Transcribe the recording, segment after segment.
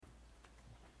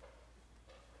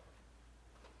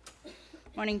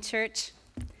Morning, church.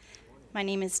 My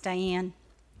name is Diane.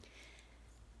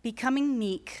 Becoming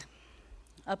Meek,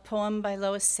 a poem by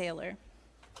Lois Saylor.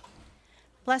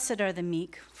 Blessed are the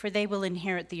meek, for they will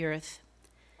inherit the earth.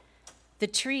 The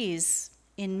trees,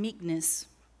 in meekness,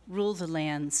 rule the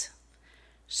lands.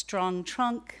 Strong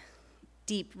trunk,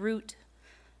 deep root,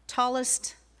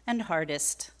 tallest and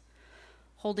hardest,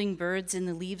 holding birds in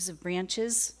the leaves of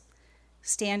branches,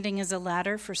 standing as a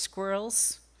ladder for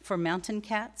squirrels, for mountain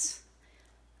cats,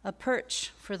 a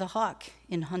perch for the hawk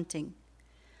in hunting,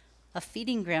 a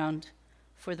feeding ground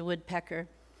for the woodpecker,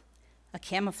 a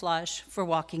camouflage for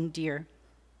walking deer.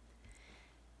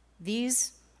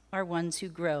 These are ones who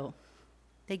grow.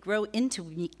 They grow into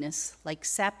meekness like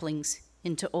saplings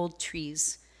into old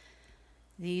trees.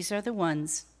 These are the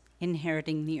ones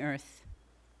inheriting the earth.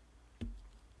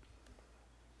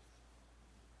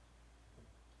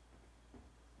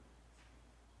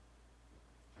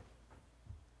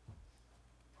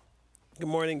 Good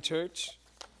morning, church,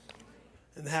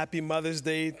 and happy Mother's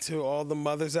Day to all the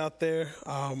mothers out there.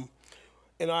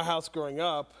 In our house growing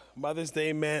up, Mother's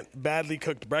Day meant badly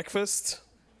cooked breakfast,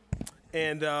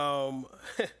 and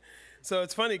so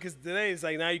it's funny because today it's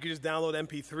like now you can just download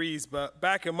MP3s, but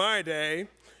back in my day,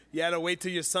 you had to wait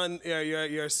till your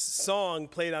song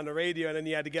played on the radio, and then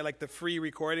you had to get like the free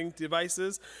recording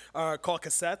devices called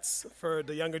cassettes for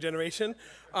the younger generation,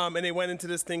 and they went into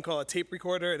this thing called a tape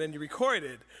recorder, and then you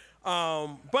recorded.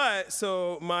 But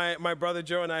so my brother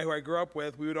Joe and I, who I grew up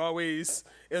with, we would always,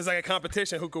 it was like a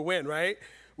competition who could win, right?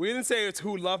 We didn't say it's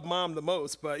who loved mom the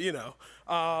most, but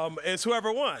it's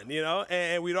whoever won,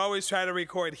 and we'd always try to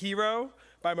record Hero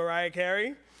by Mariah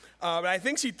Carey. But I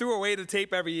think she threw away the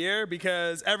tape every year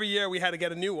because every year we had to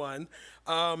get a new one.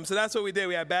 So that's what we did.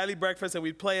 We had Badly Breakfast and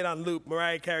we'd play it on loop,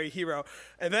 Mariah Carey, Hero.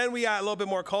 And then we got a little bit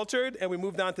more cultured and we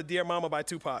moved on to Dear Mama by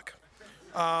Tupac.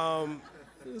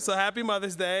 So happy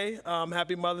Mother's Day.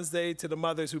 Happy Mother's Day to the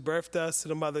mothers who birthed us, to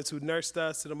the mothers who nursed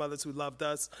us, to the mothers who loved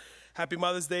us. Happy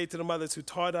Mother's Day to the mothers who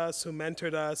taught us, who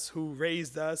mentored us, who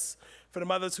raised us, for the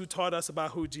mothers who taught us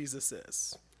about who Jesus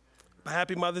is. But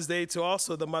happy Mother's Day to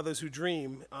also the mothers who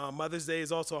dream. Mother's Day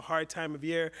is also a hard time of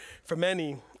year for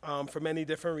many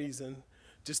different reasons.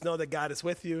 Just know that God is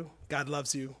with you, God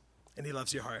loves you, and he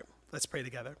loves your heart. Let's pray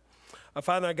together.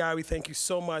 Father, our God, we thank you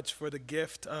so much for the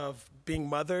gift of being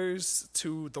mothers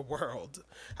to the world.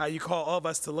 How you call all of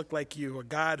us to look like you, a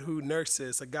God who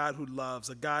nurses, a God who loves,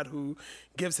 a God who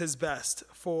gives his best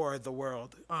for the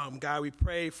world. God, we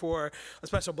pray for a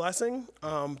special blessing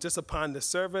just upon this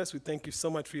service. We thank you so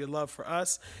much for your love for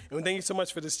us. And we thank you so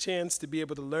much for this chance to be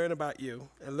able to learn about you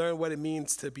and learn what it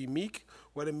means to be meek,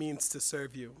 what it means to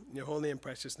serve you. In your holy and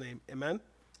precious name, amen.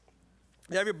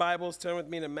 You have your Bibles, turn with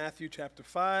me to Matthew chapter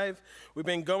 5. We've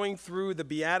been going through the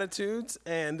Beatitudes,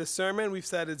 and the sermon, we've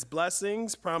said it's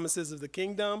blessings, promises of the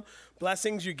kingdom.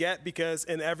 Blessings you get because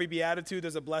in every Beatitude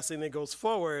there's a blessing that goes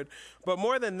forward. But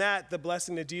more than that, the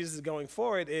blessing that Jesus is going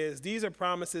forward is these are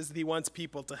promises that he wants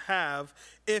people to have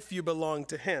if you belong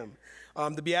to him.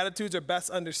 The Beatitudes are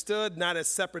best understood not as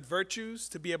separate virtues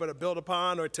to be able to build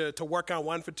upon or to work on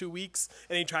one for 2 weeks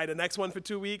and then try the next one for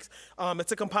 2 weeks.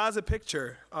 It's a composite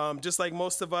picture. Just like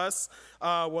most of us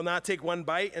will not take one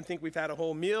bite and think we've had a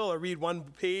whole meal or read one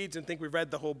page and think we've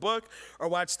read the whole book or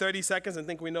watch 30 seconds and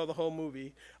think we know the whole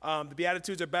movie. The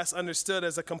Beatitudes are best understood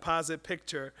as a composite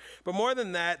picture. But more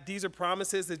than that, these are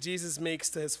promises that Jesus makes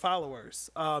to his followers.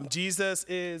 Jesus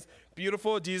is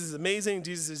beautiful, Jesus is amazing,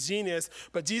 Jesus is genius,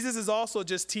 but Jesus is also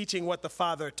just teaching what the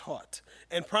Father taught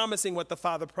and promising what the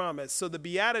Father promised. So the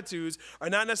Beatitudes are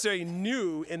not necessarily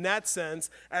new in that sense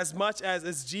as much as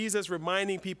it's Jesus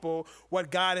reminding people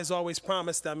what God has always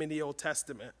promised them in the Old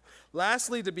Testament.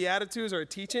 Lastly, the Beatitudes are a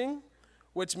teaching,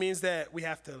 which means that we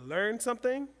have to learn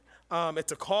something.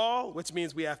 It's a call, which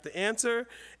means we have to answer.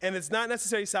 And it's not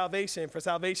necessarily salvation, for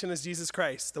salvation is Jesus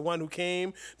Christ, the one who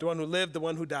came, the one who lived, the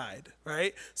one who died,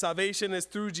 right? Salvation is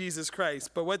through Jesus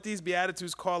Christ. But what these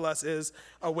Beatitudes call us is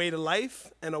a way to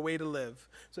life and a way to live.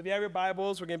 So if you have your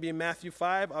Bibles, we're going to be in Matthew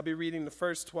 5. I'll be reading the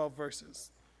first 12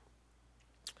 verses.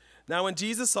 Now when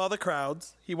Jesus saw the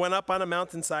crowds, he went up on a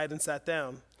mountainside and sat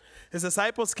down. His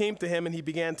disciples came to him and he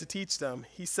began to teach them.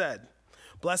 He said,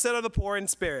 "Blessed are the poor in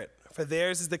spirit, for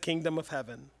theirs is the kingdom of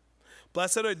heaven.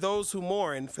 Blessed are those who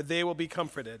mourn, for they will be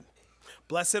comforted.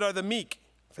 Blessed are the meek,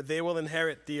 for they will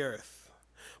inherit the earth.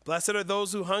 Blessed are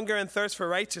those who hunger and thirst for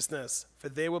righteousness, for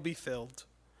they will be filled.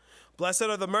 Blessed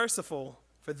are the merciful,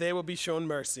 for they will be shown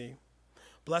mercy.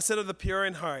 Blessed are the pure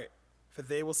in heart, for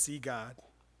they will see God.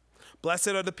 Blessed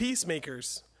are the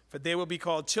peacemakers, for they will be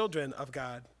called children of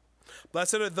God.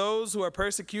 Blessed are those who are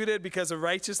persecuted because of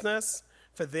righteousness,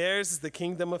 for theirs is the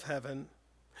kingdom of heaven.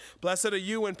 Blessed are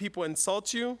you when people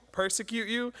insult you, persecute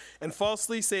you, and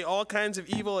falsely say all kinds of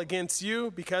evil against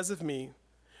you because of me.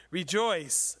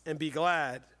 Rejoice and be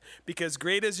glad, because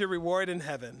great is your reward in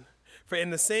heaven. For in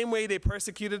the same way they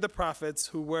persecuted the prophets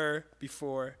who were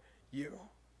before you.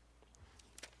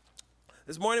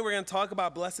 This morning we're going to talk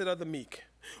about blessed are the meek.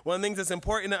 One of the things that's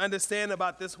important to understand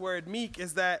about this word meek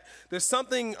is that there's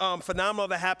something phenomenal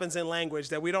that happens in language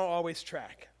that we don't always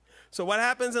track. So what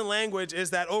happens in language is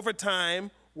that over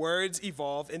time, words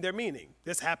evolve in their meaning.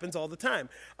 This happens all the time.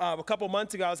 A couple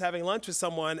months ago, I was having lunch with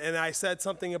someone, and I said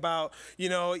something about,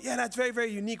 that's a very,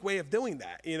 very unique way of doing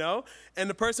that, And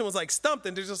the person was like stumped,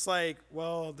 and they're just like,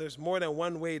 well, there's more than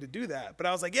one way to do that. But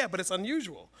I was like, yeah, but it's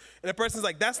unusual. And the person's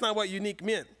like, that's not what unique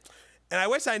meant. And I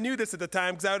wish I knew this at the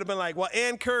time, because I would have been like, well,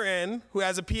 Ann Curran, who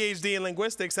has a PhD in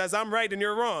linguistics, says I'm right and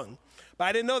you're wrong. But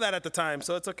I didn't know that at the time,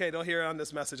 so it's okay. They'll hear it on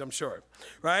this message, I'm sure,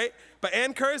 right? But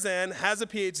Ann Curzan has a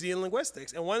PhD in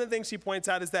linguistics, and one of the things she points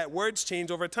out is that words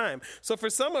change over time. So for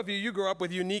some of you, you grew up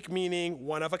with unique meaning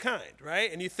one of a kind,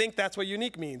 right? And you think that's what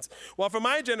unique means. Well, for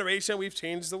my generation, we've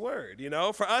changed the word,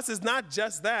 For us, it's not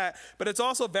just that, but it's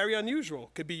also very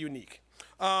unusual, could be unique.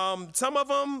 Some of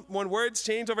them, when words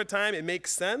change over time, it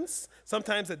makes sense.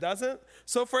 Sometimes it doesn't.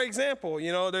 So for example,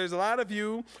 there's a lot of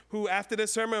you who after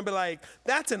this sermon will be like,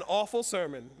 that's an awful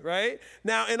sermon, right?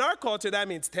 Now, in our culture, that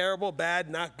means terrible, bad,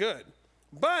 not good.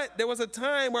 But there was a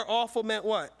time where awful meant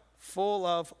what? Full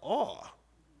of awe,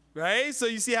 right? So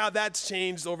you see how that's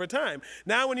changed over time.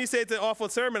 Now, when you say it's an awful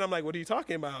sermon, I'm like, what are you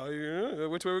talking about?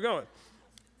 Which way are we going?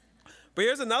 But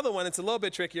here's another one. It's a little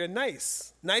bit trickier.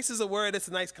 Nice. Nice is a word. It's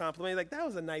a nice compliment. Like, that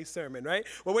was a nice sermon, right?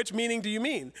 Well, which meaning do you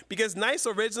mean? Because nice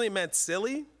originally meant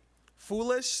silly,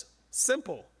 foolish,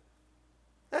 simple.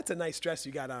 That's a nice dress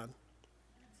you got on.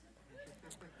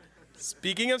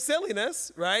 Speaking of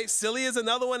silliness, right? Silly is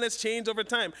another one that's changed over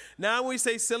time. Now when we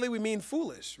say silly, we mean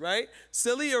foolish, right?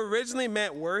 Silly originally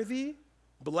meant worthy,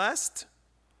 blessed,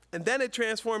 and then it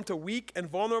transformed to weak and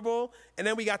vulnerable, and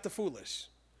then we got to foolish.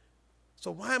 So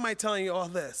why am I telling you all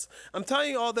this? I'm telling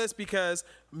you all this because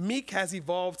meek has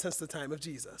evolved since the time of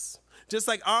Jesus. Just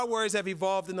like our words have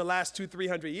evolved in the last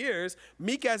 200-300 years,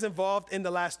 meek has evolved in the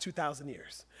last 2,000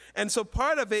 years. And so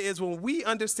part of it is when we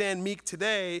understand meek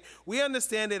today, we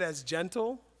understand it as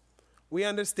gentle. We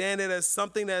understand it as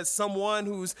something that's someone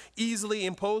who's easily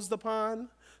imposed upon,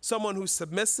 someone who's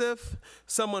submissive,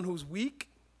 someone who's weak,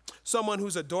 someone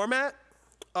who's a doormat.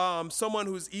 Someone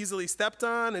who's easily stepped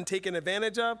on and taken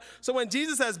advantage of. So when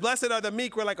Jesus says, blessed are the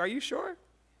meek, we're like, are you sure?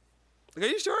 Like, are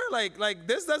you sure? Like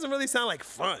this doesn't really sound like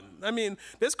fun. I mean,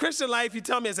 this Christian life, you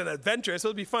tell me, is an adventure. It's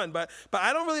supposed to be fun, but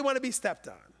I don't really want to be stepped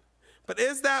on. But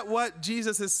is that what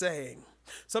Jesus is saying?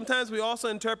 Sometimes we also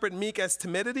interpret meek as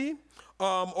timidity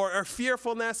or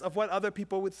fearfulness of what other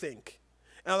people would think.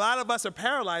 And a lot of us are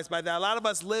paralyzed by that. A lot of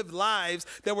us live lives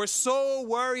that we're so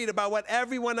worried about what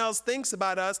everyone else thinks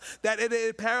about us that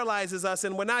it paralyzes us.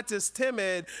 And we're not just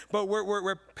timid, but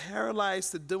we're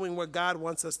paralyzed to doing what God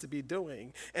wants us to be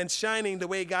doing and shining the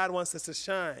way God wants us to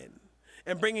shine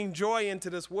and bringing joy into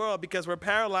this world because we're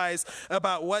paralyzed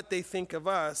about what they think of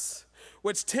us,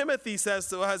 which Timothy says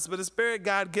to us, but the Spirit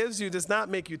God gives you does not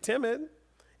make you timid.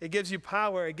 It gives you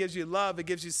power, it gives you love, it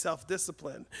gives you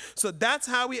self-discipline. So that's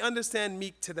how we understand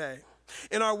meek today.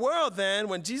 In our world then,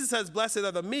 when Jesus says blessed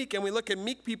are the meek, and we look at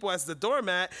meek people as the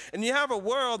doormat, and you have a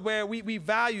world where we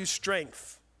value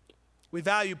strength, we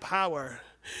value power,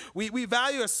 we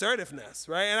value assertiveness,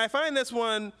 right? And I find this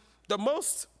one the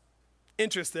most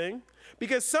interesting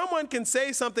because someone can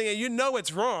say something and you know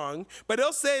it's wrong, but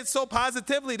they'll say it so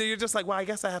positively that you're just like, well, I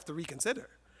guess I have to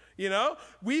reconsider.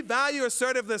 We value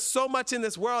assertiveness so much in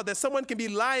this world that someone can be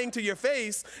lying to your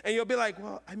face and you'll be like,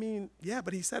 well, I mean, yeah,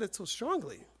 but he said it so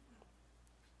strongly.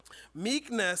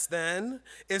 Meekness, then,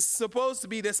 is supposed to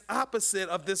be this opposite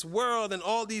of this world and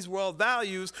all these world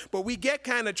values, but we get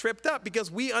kind of tripped up because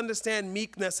we understand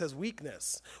meekness as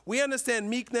weakness. We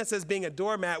understand meekness as being a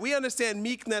doormat. We understand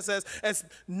meekness as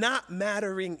not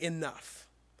mattering enough.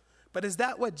 But is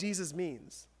that what Jesus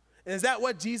means? And is that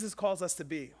what Jesus calls us to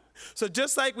be? So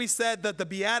just like we said that the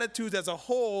Beatitudes as a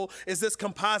whole is this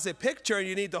composite picture and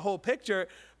you need the whole picture,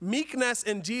 meekness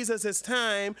in Jesus'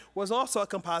 time was also a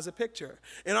composite picture.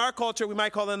 In our culture, we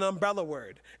might call it an umbrella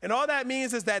word. And all that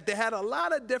means is that they had a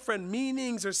lot of different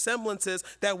meanings or semblances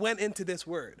that went into this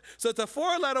word. So it's a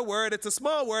 4-letter word, it's a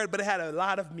small word, but it had a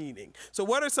lot of meaning. So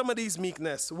what are some of these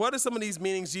meekness? What are some of these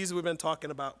meanings Jesus we've been talking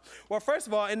about? Well, first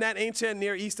of all, in that ancient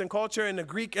Near Eastern culture, in the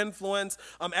Greek influence,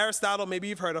 Aristotle, maybe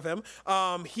you've heard of him,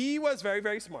 he was very,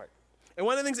 very smart. And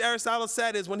one of the things Aristotle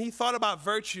said is when he thought about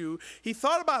virtue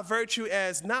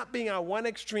as not being on one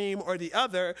extreme or the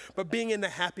other, but being in the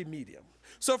happy medium.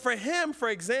 So for him, for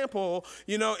example,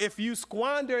 if you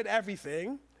squandered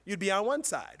everything, you'd be on one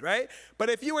side, right? But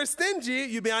if you were stingy,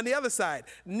 you'd be on the other side.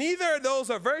 Neither of those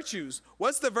are virtues.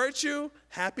 What's the virtue?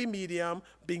 Happy medium,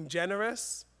 being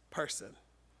generous person.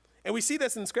 And we see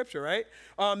this in Scripture, right?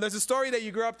 There's a story that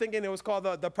you grew up thinking it was called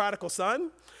the prodigal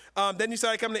son. Then you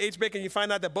started coming to H-Brick and you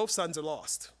find out that both sons are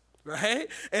lost, right?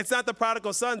 It's not the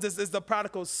prodigal sons, it's the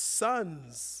prodigal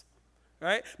sons,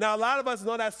 right? Now, a lot of us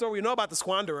know that story. We know about the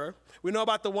squanderer. We know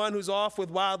about the one who's off with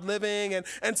wild living.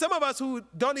 And some of us who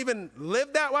don't even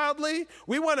live that wildly,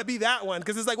 we want to be that one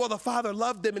because it's like, well, the father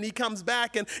loved him and he comes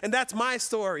back and that's my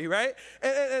story, right?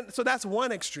 And so that's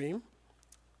one extreme.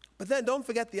 But then don't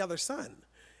forget the other son.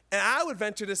 And I would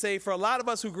venture to say for a lot of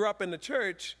us who grew up in the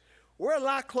church, we're a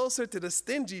lot closer to the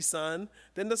stingy son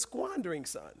than the squandering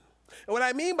son. And what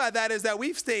I mean by that is that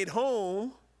we've stayed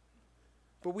home,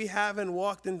 but we haven't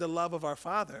walked in the love of our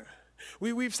Father.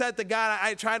 We've said to God,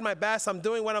 I tried my best. I'm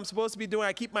doing what I'm supposed to be doing.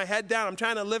 I keep my head down. I'm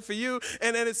trying to live for you.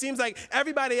 And then it seems like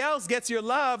everybody else gets your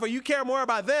love or you care more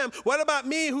about them. What about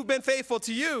me who've been faithful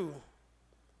to you?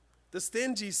 The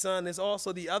stingy son is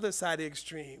also the other side of the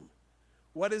extreme.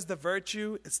 What is the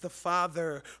virtue? It's the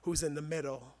father who's in the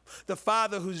middle. The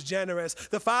father who's generous.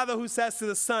 The father who says to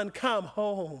the son, come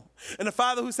home. And the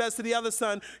father who says to the other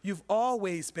son, you've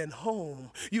always been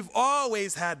home. You've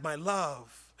always had my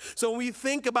love. So when we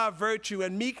think about virtue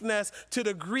and meekness to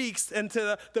the Greeks and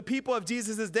to the people of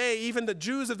Jesus' day, even the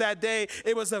Jews of that day,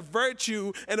 it was a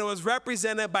virtue and it was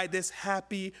represented by this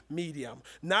happy medium.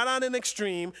 Not on an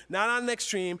extreme,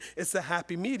 it's the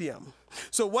happy medium.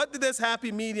 So what did this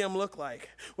happy medium look like?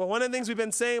 Well, one of the things we've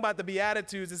been saying about the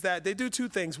Beatitudes is that they do two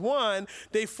things. One,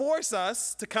 they force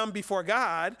us to come before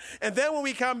God, and then when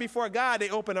we come before God, they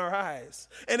open our eyes.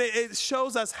 And it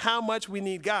shows us how much we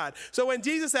need God. So when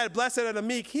Jesus said, blessed are the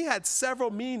meek, he had several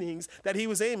meanings that he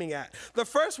was aiming at. The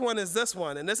first one is this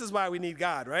one, and this is why we need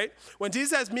God, right? When Jesus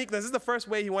says meekness, this is the first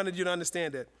way he wanted you to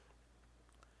understand it.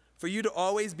 For you to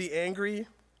always be angry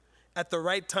at the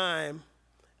right time,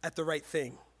 at the right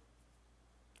thing.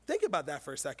 Think about that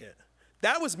for a second.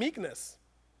 That was meekness.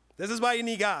 This is why you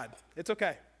need God. It's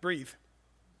okay. Breathe.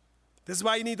 This is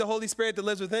why you need the Holy Spirit that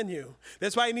lives within you.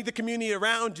 That's why you need the community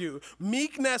around you.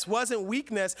 Meekness wasn't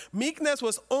weakness. Meekness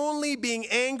was only being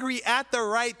angry at the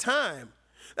right time.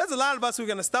 There's a lot of us who are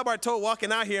going to stub our toe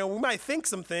walking out here, and we might think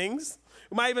some things.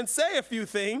 We might even say a few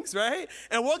things, right?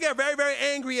 And we'll get very, very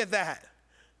angry at that.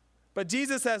 But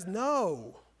Jesus says,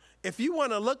 no. If you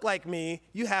want to look like me,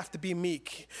 you have to be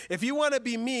meek. If you want to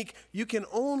be meek, you can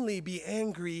only be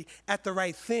angry at the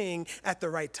right thing at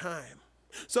the right time.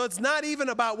 So it's not even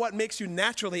about what makes you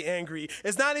naturally angry.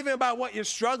 It's not even about what you're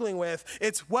struggling with.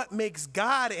 It's what makes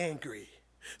God angry.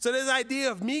 So this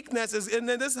idea of meekness and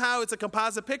this is how it's a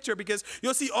composite picture because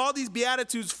you'll see all these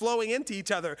Beatitudes flowing into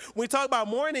each other. When we talked about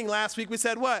mourning last week, we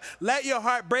said what? Let your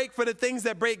heart break for the things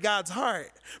that break God's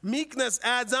heart. Meekness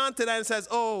adds on to that and says,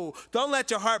 oh, don't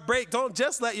let your heart break. Don't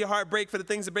just let your heart break for the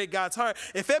things that break God's heart.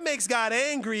 If it makes God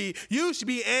angry, you should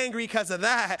be angry because of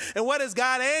that. And what is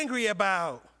God angry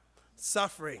about?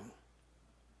 Suffering,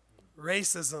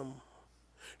 racism,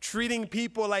 treating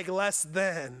people like less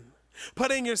than.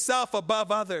 Putting yourself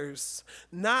above others,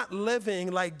 not living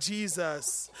like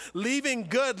Jesus, leaving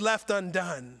good left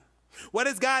undone. What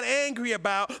is God angry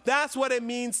about? That's what it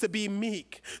means to be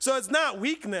meek. So it's not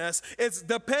weakness, it's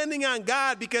depending on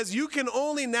God because you can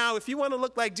only now, if you want to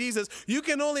look like Jesus, you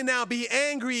can only now be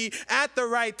angry at the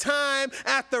right time,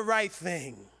 at the right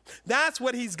thing. That's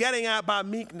what he's getting at by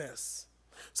meekness.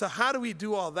 So how do we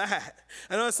do all that?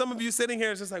 I know some of you sitting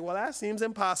here is just like, well, that seems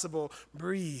impossible.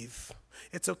 Breathe.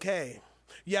 It's okay.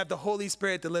 You have the Holy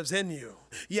Spirit that lives in you.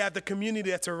 You have the community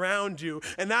that's around you.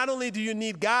 And not only do you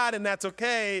need God, and that's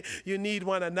okay, you need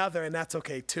one another, and that's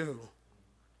okay too.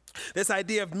 This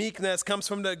idea of meekness comes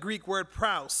from the Greek word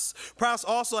praus. Praus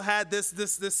also had this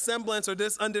semblance or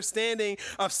this understanding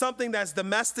of something that's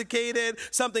domesticated,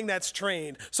 something that's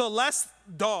trained. So less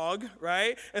dog,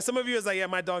 right? And some of you is like, yeah,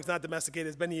 my dog's not domesticated.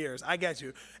 It's been years. I get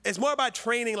you. It's more about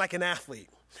training like an athlete.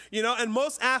 You know, and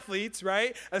most athletes,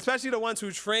 right, especially the ones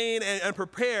who train and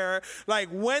prepare, like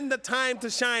when the time to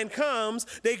shine comes,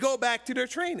 they go back to their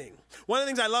training. One of the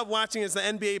things I love watching is the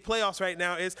NBA playoffs right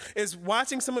now is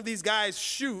watching some of these guys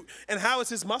shoot and how it's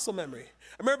his muscle memory.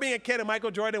 I remember being a kid and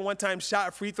Michael Jordan one time shot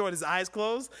a free throw with his eyes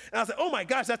closed. And I was like, oh my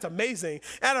gosh, that's amazing.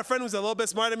 And I had a friend who was a little bit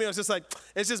smarter than me. I was just like,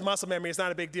 it's just muscle memory. It's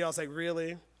not a big deal. I was like,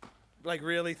 really? Like,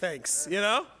 really? Thanks, you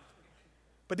know?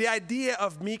 But the idea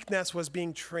of meekness was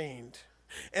being trained.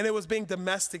 and it was being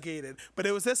domesticated. But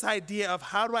it was this idea of,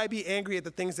 how do I be angry at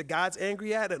the things that God's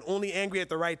angry at and only angry at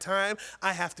the right time?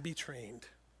 I have to be trained.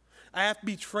 I have to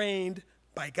be trained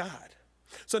by God.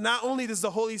 So not only does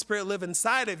the Holy Spirit live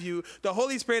inside of you, the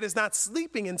Holy Spirit is not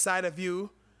sleeping inside of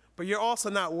you, but you're also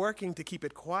not working to keep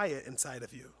it quiet inside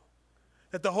of you.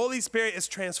 That the Holy Spirit is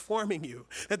transforming you.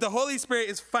 That the Holy Spirit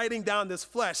is fighting down this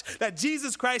flesh. That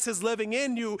Jesus Christ is living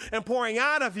in you and pouring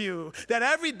out of you. That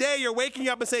every day you're waking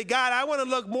up and say, God, I want to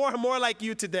look more and more like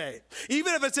you today.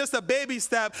 Even if it's just a baby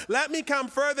step, let me come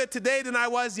further today than I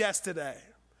was yesterday.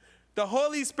 The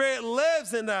Holy Spirit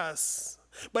lives in us.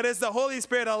 But is the Holy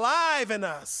Spirit alive in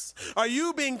us? Are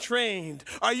you being trained?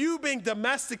 Are you being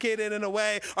domesticated in a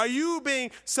way? Are you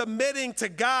submitting to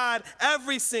God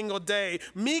every single day?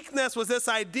 Meekness was this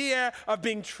idea of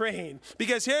being trained.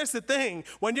 Because here's the thing,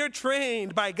 when you're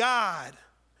trained by God,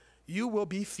 you will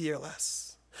be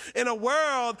fearless. In a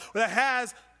world that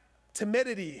has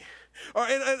timidity, or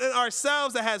in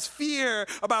ourselves that has fear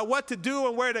about what to do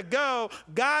and where to go,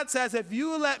 God says, if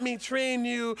you let me train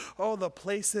you, the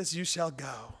places you shall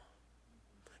go.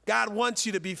 God wants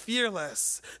you to be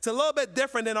fearless. It's a little bit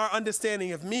different in our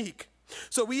understanding of meek.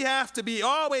 So we have to be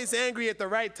always angry at the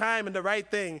right time and the right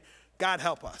thing. God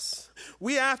help us.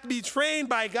 We have to be trained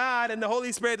by God and the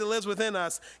Holy Spirit that lives within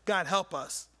us. God help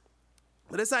us.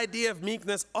 But this idea of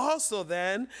meekness also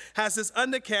then has this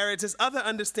undercarriage, this other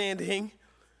understanding.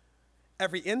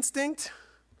 Every instinct,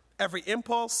 every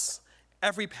impulse,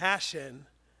 every passion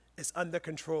is under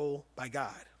control by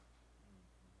God.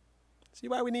 See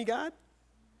why we need God?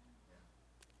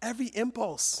 Every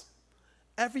impulse,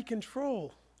 every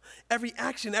control, every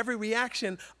action, every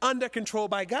reaction under control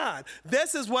by God.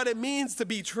 This is what it means to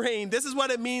be trained. This is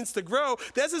what it means to grow.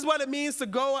 This is what it means to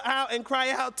go out and cry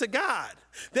out to God.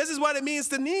 This is what it means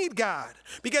to need God.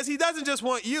 Because he doesn't just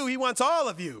want you, he wants all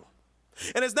of you.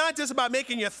 And it's not just about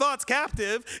making your thoughts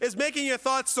captive, it's making your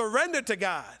thoughts surrender to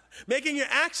God, making your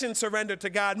actions surrender to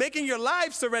God, making your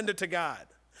life surrender to God.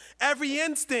 Every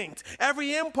instinct,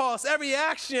 every impulse, every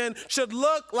action should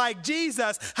look like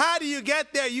Jesus. How do you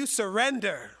get there? You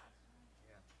surrender.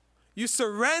 You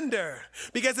surrender,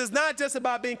 because it's not just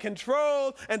about being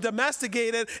controlled and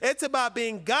domesticated, it's about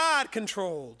being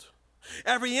God-controlled.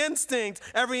 Every instinct,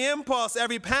 every impulse,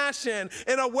 every passion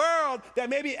in a world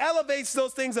that maybe elevates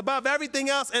those things above everything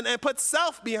else and puts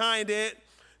self behind it,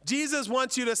 Jesus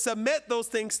wants you to submit those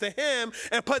things to him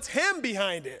and puts him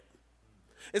behind it.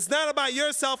 It's not about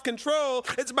your self-control,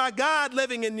 it's about God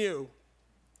living in you.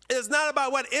 It's not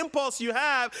about what impulse you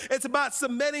have, it's about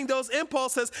submitting those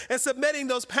impulses and submitting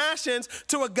those passions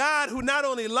to a God who not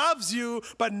only loves you,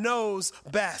 but knows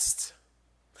best.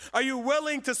 Are you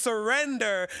willing to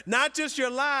surrender not just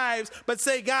your lives, but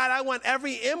say, God, I want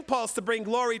every impulse to bring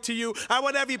glory to you. I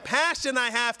want every passion I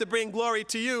have to bring glory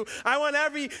to you. I want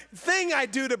everything I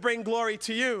do to bring glory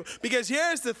to you. Because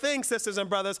here's the thing, sisters and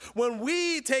brothers, when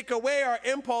we take away our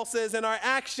impulses and our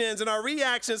actions and our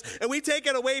reactions, and we take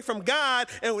it away from God,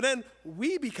 and then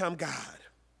we become God.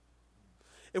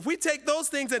 If we take those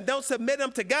things and don't submit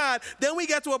them to God, then we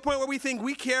get to a point where we think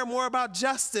we care more about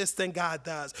justice than God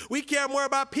does. We care more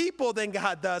about people than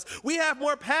God does. We have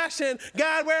more passion.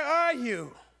 God, where are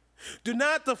you? Do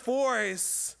not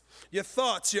divorce your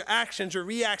thoughts, your actions, your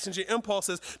reactions, your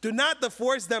impulses. Do not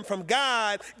divorce them from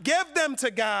God. Give them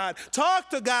to God.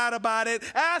 Talk to God about it.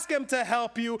 Ask him to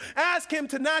help you. Ask him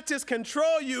to not just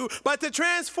control you, but to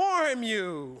transform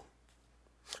you.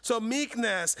 So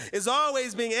meekness is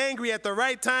always being angry at the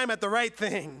right time, at the right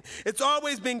thing. It's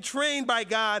always being trained by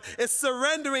God. It's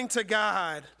surrendering to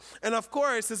God. And of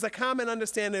course, there's a common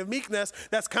understanding of meekness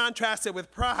that's contrasted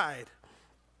with pride.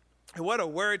 And what a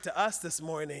word to us this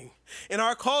morning. In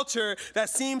our culture that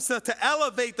seems to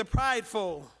elevate the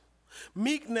prideful,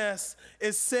 meekness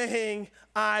is saying,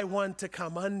 I want to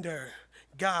come under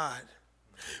God.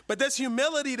 But this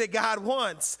humility that God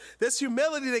wants, this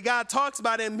humility that God talks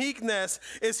about in meekness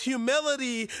is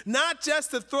humility not just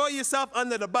to throw yourself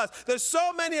under the bus. There's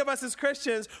so many of us as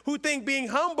Christians who think being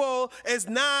humble is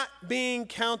not being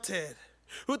counted,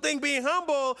 who think being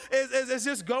humble is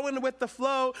just going with the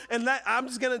flow and I'm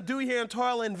just going to do here and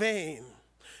toil in vain.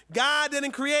 God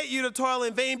didn't create you to toil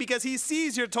in vain because he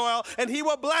sees your toil and he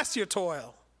will bless your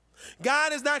toil.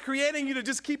 God is not creating you to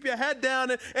just keep your head down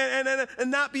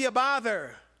and not be a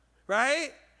bother,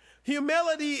 right?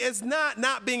 Humility is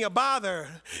not being a bother.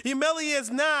 Humility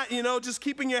is not, just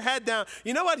keeping your head down.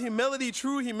 You know what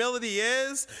true humility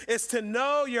is? It's to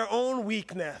know your own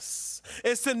weakness.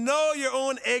 It's to know your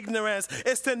own ignorance.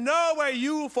 It's to know where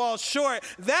you fall short.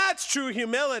 That's true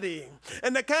humility.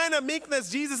 And the kind of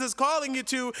meekness Jesus is calling you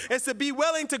to is to be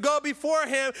willing to go before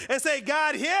him and say,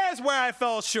 God, here's where I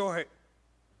fell short.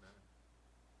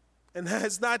 And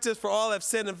it's not just for all have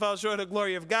sinned and fell short of the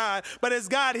glory of God, but it's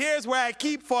God, here's where I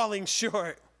keep falling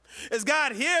short. It's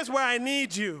God, here's where I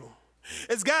need you.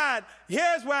 It's God,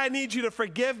 here's where I need you to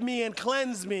forgive me and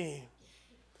cleanse me.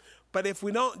 But if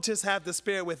we don't just have the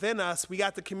Spirit within us, we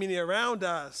got the community around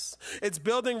us. It's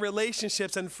building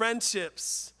relationships and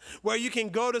friendships where you can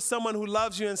go to someone who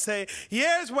loves you and say,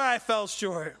 here's where I fell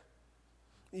short.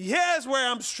 Here's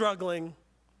where I'm struggling.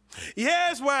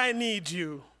 Here's where I need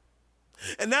you.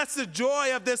 And that's the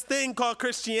joy of this thing called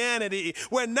Christianity.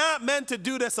 We're not meant to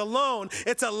do this alone.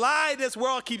 It's a lie this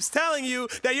world keeps telling you,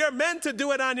 that you're meant to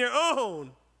do it on your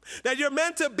own, that you're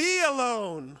meant to be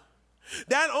alone.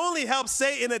 That only helps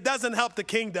Satan. It doesn't help the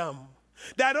kingdom.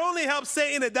 That only helps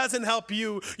Satan. It doesn't help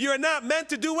you. You're not meant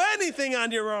to do anything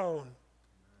on your own.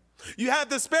 You have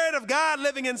the Spirit of God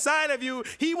living inside of you.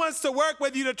 He wants to work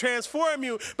with you to transform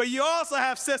you, but you also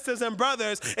have sisters and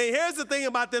brothers. And here's the thing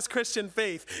about this Christian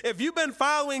faith. If you've been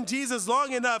following Jesus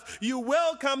long enough, you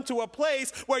will come to a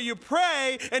place where you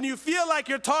pray and you feel like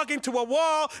you're talking to a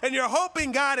wall and you're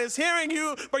hoping God is hearing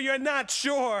you, but you're not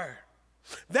sure.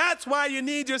 That's why you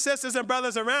need your sisters and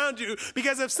brothers around you,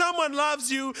 because if someone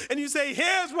loves you and you say,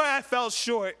 here's where I fell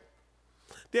short,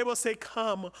 they will say,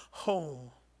 come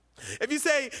home. If you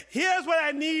say, here's what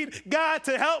I need God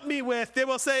to help me with, they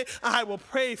will say, I will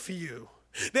pray for you.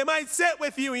 They might sit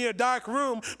with you in your dark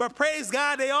room, but praise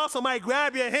God, they also might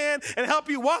grab your hand and help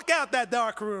you walk out that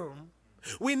dark room.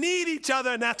 We need each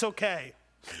other, and that's okay.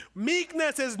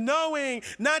 Meekness is knowing,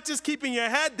 not just keeping your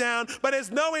head down, but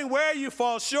it's knowing where you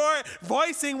fall short,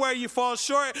 voicing where you fall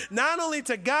short, not only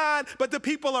to God, but to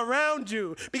people around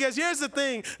you. Because here's the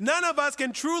thing, none of us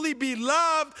can truly be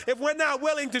loved if we're not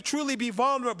willing to truly be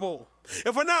vulnerable,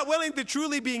 if we're not willing to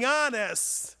truly be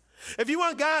honest. If you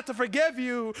want God to forgive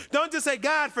you, don't just say,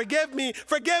 God, forgive me.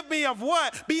 Forgive me of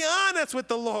what? Be honest with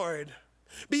the Lord.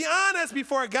 Be honest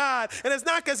before God. And it's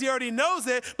not because he already knows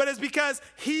it, but it's because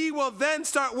he will then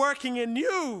start working in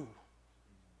you.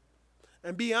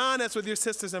 And be honest with your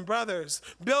sisters and brothers.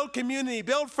 Build community,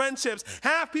 build friendships.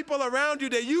 Have people around you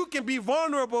that you can be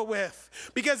vulnerable with.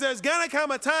 Because there's going to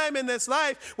come a time in this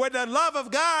life where the love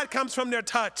of God comes from their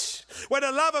touch, where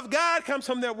the love of God comes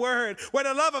from their word, where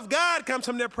the love of God comes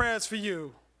from their prayers for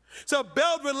you. So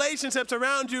build relationships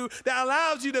around you that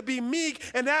allows you to be meek,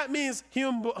 and that means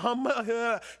humility.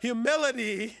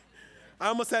 I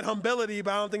almost said humility,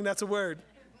 but I don't think that's a word.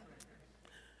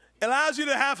 It allows you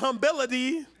to have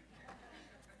humility,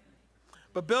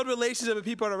 but build relationships with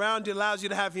people around you allows you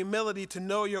to have humility, to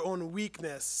know your own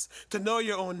weakness, to know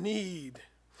your own need.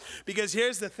 Because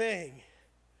here's the thing,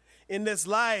 in this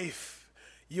life,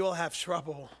 you'll have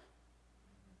trouble.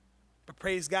 But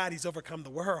praise God, he's overcome the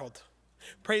world.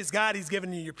 Praise God, he's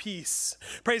given you your peace.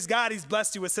 Praise God, he's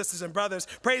blessed you with sisters and brothers.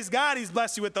 Praise God, he's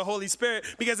blessed you with the Holy Spirit.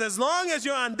 Because as long as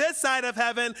you're on this side of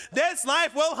heaven, this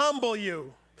life will humble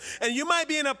you. And you might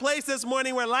be in a place this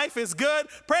morning where life is good.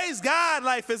 Praise God,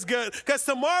 life is good. Because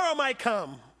tomorrow might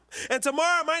come. And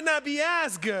tomorrow might not be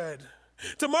as good.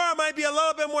 Tomorrow might be a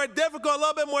little bit more difficult, a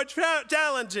little bit more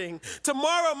challenging.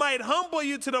 Tomorrow might humble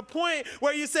you to the point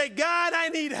where you say, God, I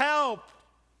need help.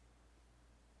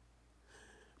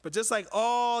 But just like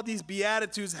all these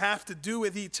Beatitudes have to do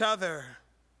with each other,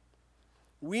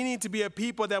 we need to be a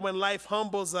people that when life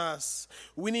humbles us,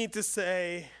 we need to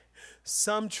say,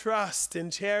 some trust in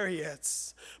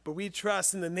chariots, but we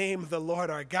trust in the name of the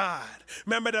Lord our God.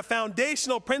 Remember, the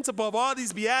foundational principle of all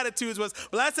these Beatitudes was,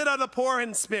 blessed are the poor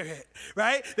in spirit,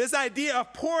 right? This idea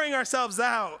of pouring ourselves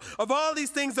out, of all these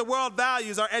things the world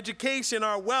values, our education,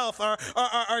 our wealth,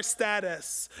 our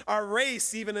status, our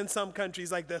race, even in some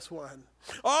countries like this one.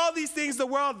 All these things the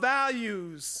world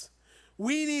values.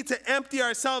 We need to empty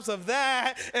ourselves of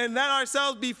that and let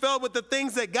ourselves be filled with the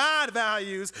things that God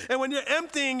values. And when you're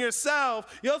emptying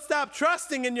yourself, you'll stop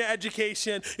trusting in your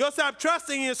education. You'll stop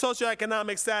trusting in your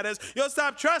socioeconomic status. You'll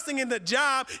stop trusting in the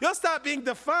job. You'll stop being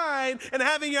defined and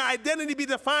having your identity be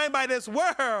defined by this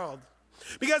world.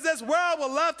 Because this world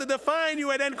will love to define you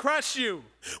and then crush you,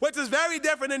 which is very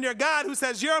different than your God who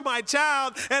says, you're my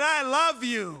child and I love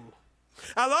you.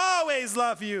 I'll always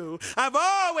love you. I've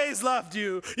always loved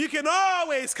you. You can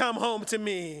always come home to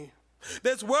me.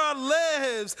 This world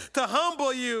lives to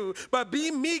humble you, but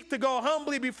be meek to go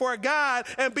humbly before God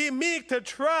and be meek to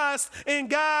trust in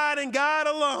God and God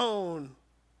alone.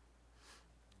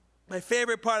 My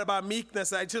favorite part about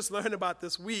meekness I just learned about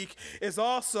this week is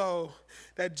also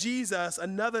that Jesus,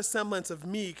 another semblance of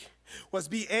meek, was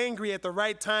be angry at the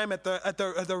right time, at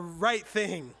the right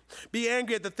thing. Be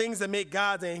angry at the things that make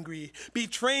God angry. Be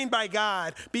trained by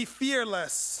God. Be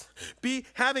fearless. Be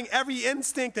having every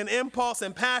instinct and impulse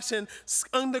and passion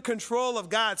under control of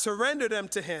God. Surrender them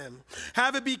to him.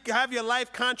 Have your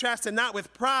life contrasted not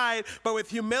with pride, but with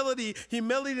humility.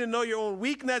 Humility to know your own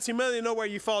weakness. Humility to know where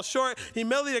you fall short.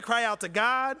 Humility to cry out to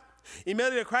God.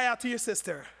 Humility to cry out to your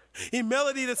sister.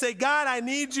 Humility to say, God, I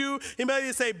need you. Humility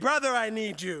to say, brother, I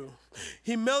need you.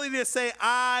 Humility to say,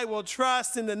 I will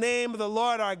trust in the name of the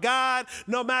Lord our God,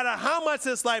 no matter how much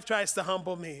this life tries to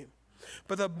humble me.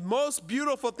 But the most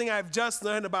beautiful thing I've just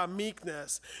learned about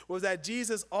meekness was that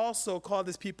Jesus also called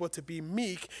his people to be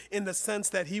meek in the sense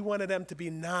that he wanted them to be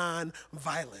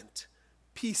non-violent,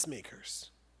 peacemakers.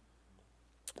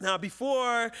 Now,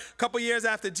 before, a couple years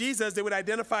after Jesus, they would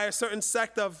identify a certain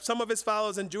sect of some of his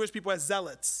followers and Jewish people as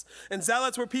zealots. And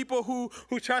zealots were people who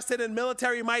trusted in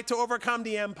military might to overcome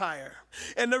the empire.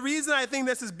 And the reason I think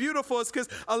this is beautiful is because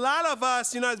a lot of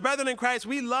us, as brethren in Christ,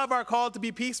 we love our call to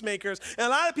be peacemakers. And a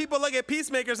lot of people look at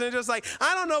peacemakers and they're just like,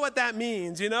 I don't know what that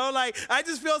means, I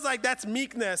just feels like that's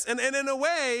meekness. And in a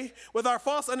way, with our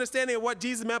false understanding of what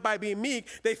Jesus meant by being meek,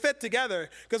 they fit together.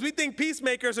 Because we think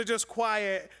peacemakers are just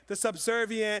quiet, the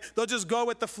subservient, they'll just go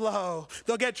with the flow.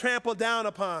 They'll get trampled down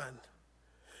upon.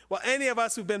 Well, any of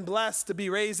us who've been blessed to be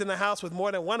raised in a house with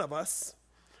more than one of us,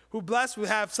 who blessed we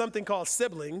have something called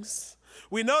siblings,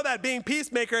 we know that being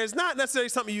peacemaker is not necessarily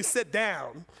something you sit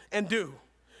down and do,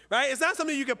 right? It's not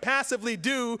something you can passively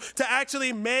do to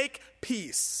actually make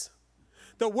peace.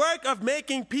 The work of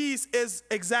making peace is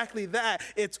exactly that.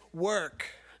 It's work.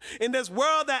 In this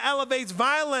world that elevates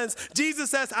violence,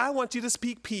 Jesus says, I want you to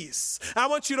speak peace. I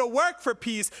want you to work for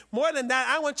peace. More than that,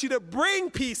 I want you to bring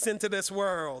peace into this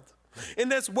world. In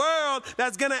this world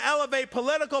that's going to elevate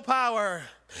political power,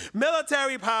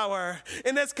 military power.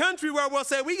 In this country where we'll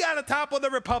say, we got to topple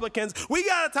the Republicans. We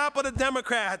got to topple the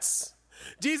Democrats.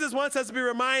 Jesus wants us to be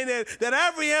reminded that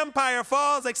every empire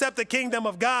falls except the kingdom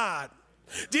of God.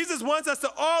 Jesus wants us to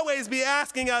always be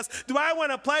asking us, do I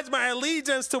want to pledge my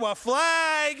allegiance to a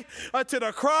flag or to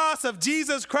the cross of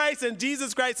Jesus Christ and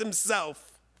Jesus Christ himself?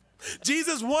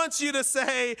 Jesus wants you to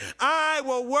say, I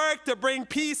will work to bring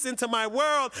peace into my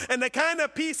world. And the kind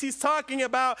of peace he's talking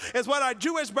about is what our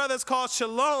Jewish brothers call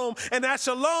shalom. And that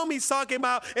shalom he's talking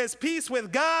about is peace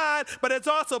with God, but it's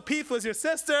also peace with your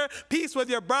sister, peace with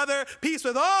your brother, peace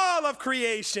with all of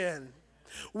creation.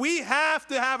 We have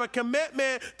to have a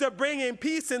commitment to bringing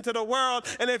peace into the world.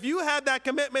 And if you have that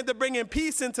commitment to bringing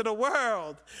peace into the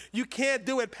world, you can't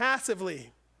do it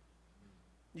passively.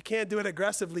 You can't do it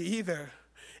aggressively either.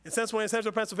 And since we're in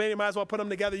Central Pennsylvania, might as well put them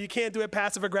together. You can't do it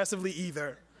passive-aggressively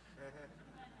either.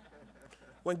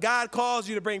 When God calls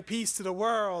you to bring peace to the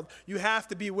world, you have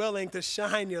to be willing to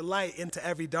shine your light into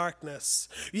every darkness.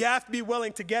 You have to be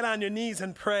willing to get on your knees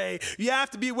and pray. You have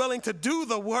to be willing to do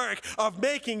the work of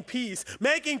making peace.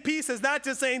 Making peace is not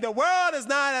just saying the world is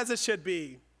not as it should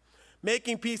be.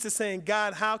 Making peace is saying,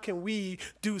 God, how can we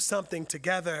do something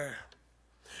together?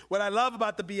 What I love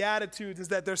about the Beatitudes is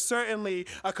that there's certainly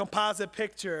a composite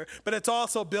picture, but it's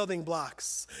also building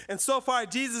blocks. And so far,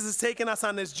 Jesus has taken us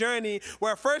on this journey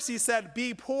where first he said,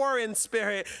 be poor in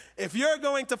spirit. If you're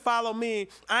going to follow me,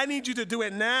 I need you to do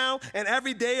it now and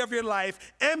every day of your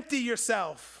life. Empty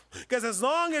yourself. Because as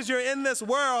long as you're in this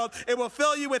world, it will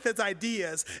fill you with its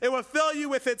ideas. It will fill you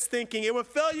with its thinking. It will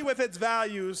fill you with its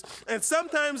values. And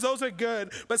sometimes those are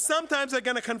good, but sometimes they're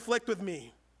going to conflict with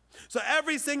me. So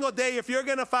every single day, if you're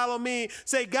going to follow me,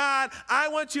 say, God, I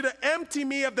want you to empty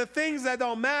me of the things that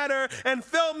don't matter and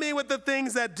fill me with the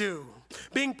things that do.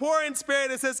 Being poor in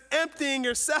spirit, it says emptying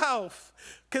yourself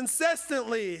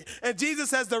consistently. And Jesus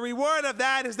says the reward of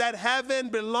that is that heaven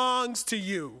belongs to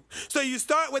you. So you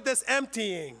start with this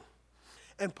emptying.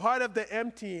 And part of the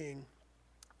emptying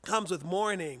comes with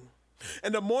mourning.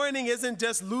 And the mourning isn't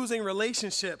just losing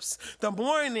relationships. The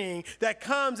mourning that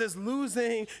comes is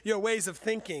losing your ways of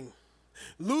thinking,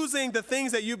 losing the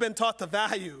things that you've been taught to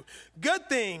value. Good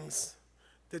things,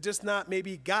 they're just not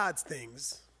maybe God's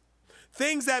things.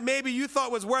 Things that maybe you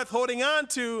thought was worth holding on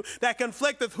to that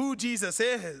conflict with who Jesus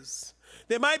is.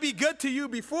 They might be good to you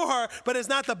before, but it's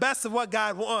not the best of what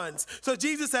God wants. So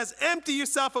Jesus says, empty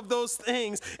yourself of those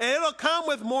things, and it'll come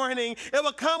with mourning, it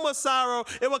will come with sorrow,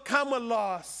 it will come with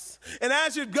loss. And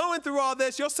as you're going through all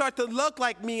this, you'll start to look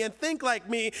like me and think like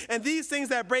me, and these things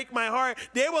that break my heart,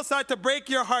 they will start to break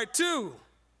your heart too.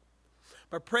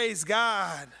 But praise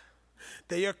God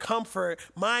that your comfort,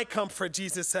 my comfort,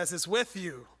 Jesus says, is with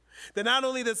you. That not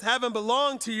only does heaven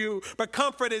belong to you, but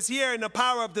comfort is here in the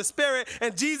power of the Spirit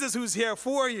and Jesus who's here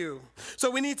for you. So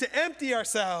we need to empty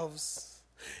ourselves.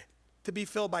 to be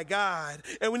filled by God.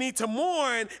 And we need to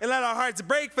mourn and let our hearts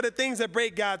break for the things that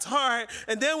break God's heart.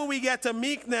 And then when we get to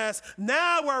meekness,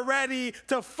 now we're ready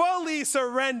to fully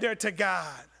surrender to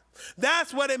God.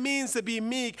 That's what it means to be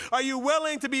meek. Are you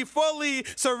willing to be fully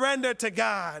surrendered to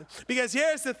God? Because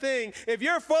here's the thing. If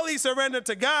you're fully surrendered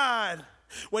to God,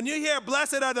 when you hear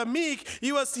blessed are the meek,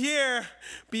 you will hear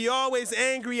be always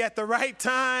angry at the right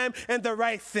time and the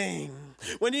right thing.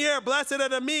 When you hear blessed are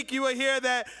the meek, you will hear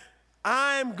that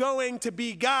I'm going to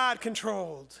be God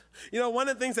controlled. You know, one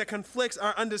of the things that conflicts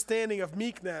our understanding of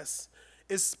meekness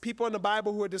is people in the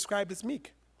Bible who are described as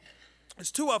meek.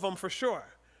 There's two of them for sure.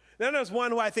 Then there's one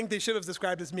who I think they should have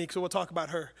described as meek, so we'll talk about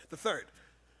her, the third.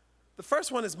 The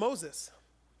first one is Moses.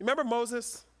 You remember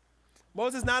Moses?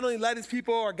 Moses not only led his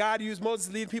people, or God used Moses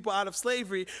to lead people out of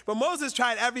slavery, but Moses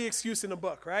tried every excuse in the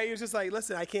book, right? He was just like,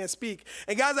 listen, I can't speak.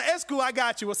 And God's like, it's cool, I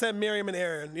got you. We'll send Miriam and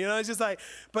Aaron. You know, it's just like,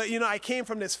 but you know, I came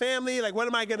from this family. Like, what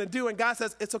am I going to do? And God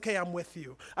says, it's okay, I'm with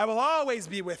you. I will always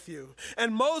be with you.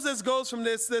 And Moses goes from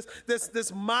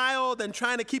this mild and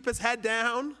trying to keep his head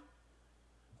down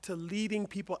to leading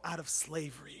people out of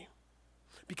slavery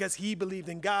because he believed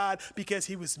in God, because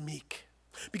he was meek.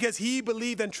 Because he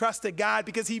believed and trusted God,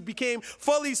 because he became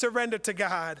fully surrendered to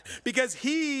God, because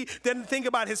he didn't think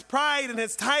about his pride and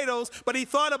his titles, but he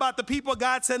thought about the people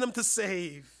God sent him to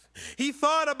save. He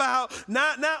thought about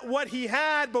not what he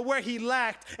had, but where he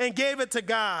lacked and gave it to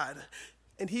God.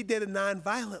 And he did it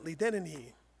non-violently, didn't he?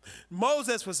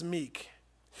 Moses was meek.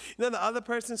 You know the other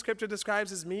person Scripture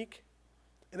describes as meek?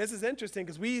 And this is interesting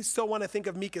because we still want to think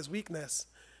of meek as weakness.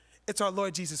 It's our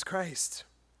Lord Jesus Christ.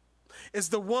 It's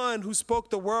the one who spoke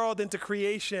the world into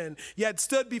creation, yet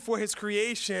stood before his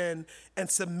creation and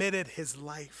submitted his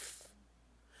life.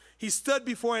 He stood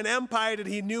before an empire that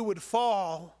he knew would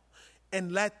fall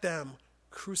and let them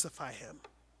crucify him.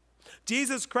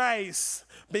 Jesus Christ,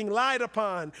 being lied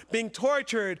upon, being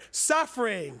tortured,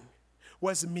 suffering,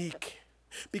 was meek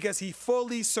because he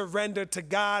fully surrendered to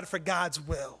God for God's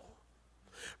will.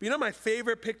 But you know my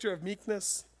favorite picture of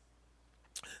meekness?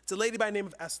 It's a lady by the name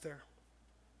of Esther.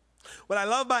 What I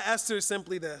love about Esther is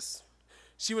simply this.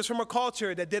 She was from a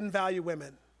culture that didn't value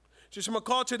women. She was from a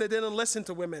culture that didn't listen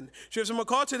to women. She was from a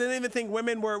culture that didn't even think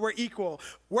women were equal.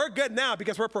 We're good now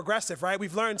because we're progressive, right?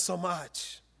 We've learned so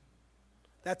much.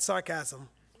 That's sarcasm.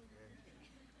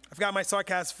 I've got my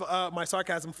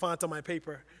sarcasm font on my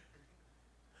paper.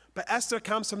 But Esther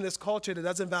comes from this culture that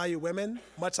doesn't value women,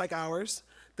 much like ours,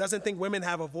 doesn't think women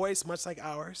have a voice, much like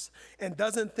ours, and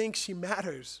doesn't think she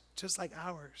matters, just like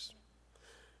ours.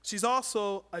 She's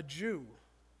also a Jew,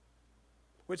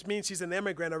 which means she's an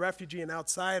immigrant, a refugee, an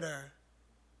outsider.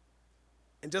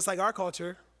 And just like our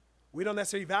culture, we don't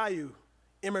necessarily value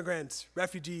immigrants,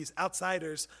 refugees,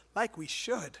 outsiders like we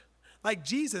should, like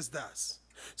Jesus does.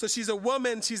 So she's a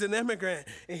woman, she's an immigrant.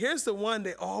 And here's the one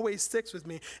that always sticks with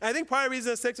me. And I think part of the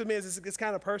reason it sticks with me is it's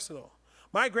kind of personal.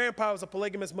 My grandpa was a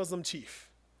polygamous Muslim chief.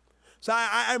 So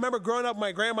I remember growing up with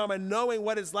my grandmama and knowing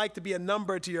what it's like to be a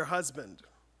number to your husband.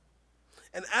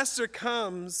 And Esther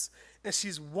comes and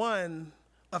she's one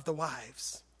of the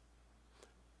wives.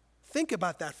 Think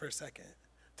about that for a second.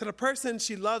 To the person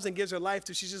she loves and gives her life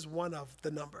to, she's just one of the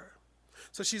number.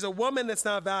 So she's a woman that's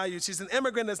not valued. She's an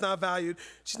immigrant that's not valued.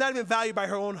 She's not even valued by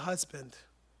her own husband.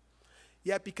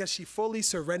 Yet because she fully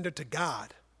surrendered to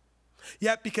God,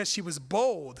 yet because she was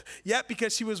bold, yet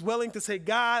because she was willing to say,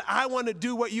 God, I want to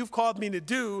do what you've called me to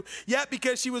do, yet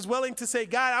because she was willing to say,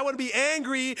 God, I want to be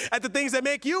angry at the things that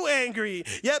make you angry,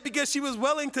 yet because she was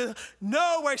willing to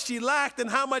know where she lacked and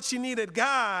how much she needed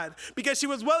God, because she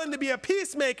was willing to be a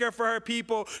peacemaker for her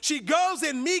people, she goes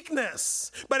in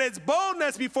meekness, but it's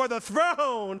boldness before the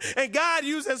throne, and God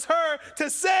uses her to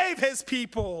save his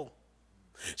people.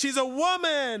 She's a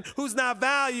woman who's not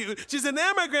valued. She's an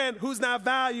immigrant who's not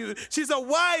valued. She's a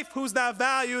wife who's not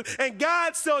valued. And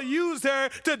God still used her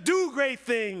to do great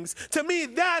things. To me,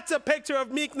 that's a picture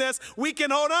of meekness we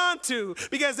can hold on to.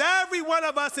 Because every one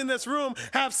of us in this room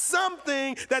have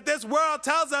something that this world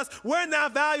tells us we're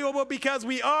not valuable because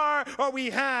we are or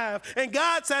we have. And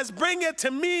God says, bring it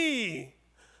to me.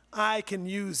 I can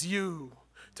use you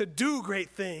to do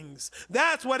great things.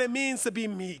 That's what it means to be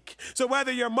meek. So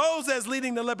whether you're Moses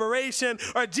leading the liberation,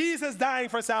 or Jesus dying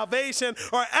for salvation,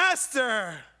 or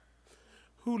Esther,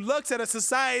 who looks at a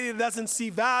society that doesn't see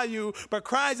value, but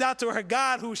cries out to her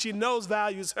God who she knows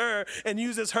values her and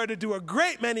uses her to do a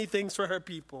great many things for her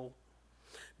people.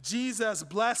 Jesus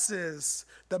blesses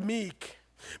the meek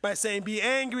by saying, be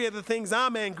angry at the things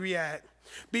I'm angry at.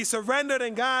 Be surrendered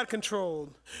and God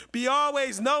controlled. Be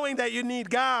always knowing that you need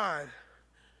God.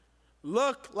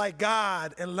 Look like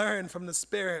God and learn from the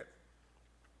Spirit.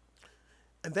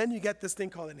 And then you get this thing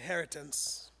called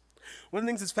inheritance. One of the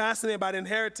things that's fascinating about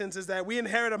inheritance is that we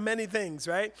inherit many things,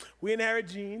 right? We inherit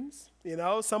genes.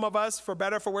 Some of us, for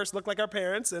better or for worse, look like our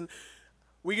parents, and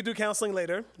we could do counseling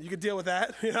later. You could deal with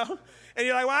that, And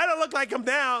you're like, well, I don't look like them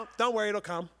now. Don't worry, it'll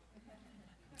come.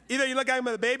 Either you look like them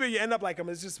as a baby or you end up like them.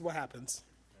 It's just what happens.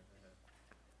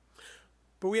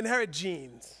 But we inherit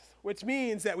genes, which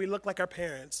means that we look like our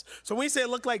parents. So when we say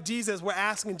look like Jesus, we're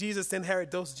asking Jesus to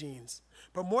inherit those genes.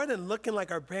 But more than looking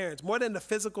like our parents, more than the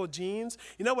physical genes,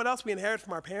 you know what else we inherit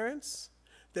from our parents?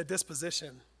 Their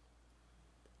disposition,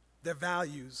 their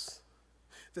values,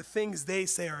 the things they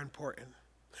say are important.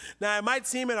 Now, it might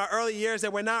seem in our early years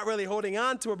that we're not really holding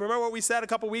on to it. But remember what we said a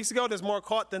couple weeks ago? There's more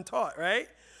caught than taught, right?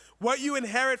 What you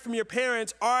inherit from your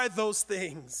parents are those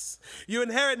things. You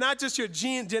inherit not just your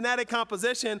genetic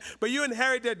composition, but you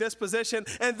inherit their disposition,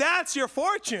 and that's your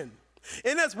fortune.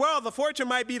 In this world, the fortune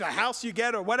might be the house you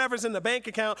get or whatever's in the bank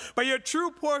account, but your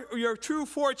true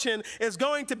fortune is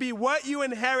going to be what you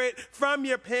inherit from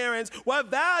your parents, what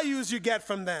values you get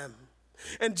from them.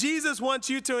 And Jesus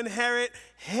wants you to inherit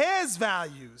his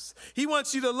values. He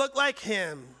wants you to look like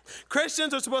him.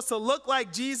 Christians are supposed to look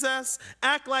like Jesus,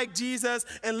 act like Jesus,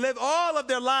 and live all of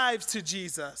their lives to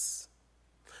Jesus.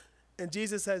 And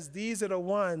Jesus says, these are the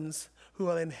ones who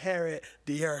will inherit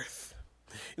the earth.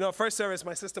 First service,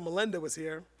 my sister Melinda was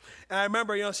here. And I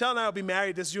remember, Shell and I will be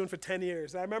married this June for 10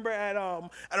 years. And I remember at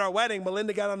our wedding,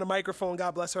 Melinda got on the microphone,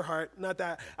 God bless her heart. Not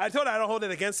that, I told her I don't hold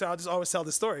it against her. I'll just always tell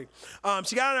the story.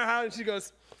 She got on her house and she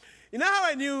goes, you know how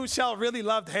I knew Shell really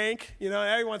loved Hank?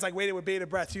 Everyone's like waiting with bated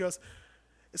breath. She goes,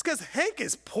 it's because Hank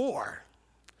is poor.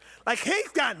 Like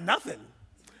Hank's got nothing.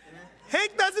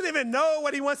 Hank doesn't even know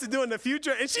what he wants to do in the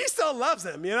future, and she still loves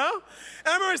him, And I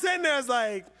remember sitting there, I was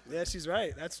like, yeah, she's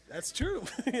right. That's true.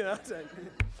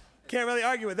 Can't really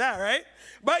argue with that, right?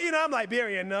 But, I'm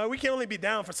Liberian. No, we can only be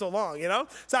down for so long,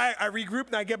 So I regrouped,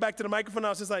 and I get back to the microphone. I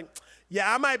was just like,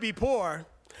 yeah, I might be poor,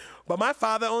 but my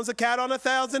father owns a cattle on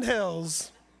 1,000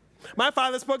 hills. My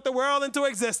father spoke the world into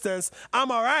existence.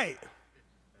 I'm all right.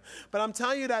 But I'm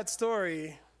telling you that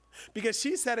story because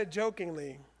she said it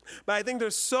jokingly. But I think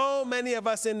there's so many of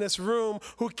us in this room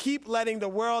who keep letting the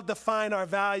world define our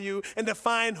value and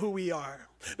define who we are.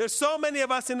 There's so many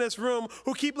of us in this room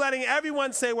who keep letting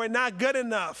everyone say we're not good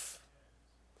enough.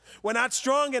 We're not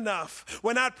strong enough.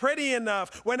 We're not pretty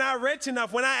enough. We're not rich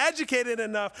enough. We're not educated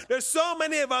enough. There's so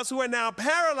many of us who are now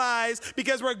paralyzed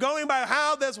because we're going by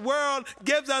how this world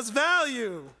gives us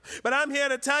value. But I'm here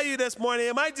to tell you this morning,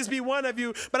 it might just be one of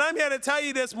you, but I'm here to tell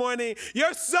you this morning,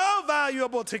 you're so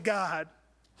valuable to God.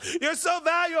 You're so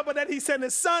valuable that he sent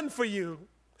his son for you.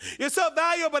 You're so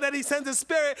valuable that he sends his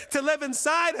spirit to live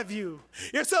inside of you.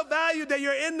 You're so valued that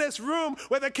you're in this room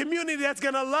with a community that's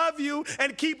going to love you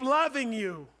and keep loving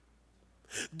you.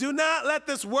 Do not let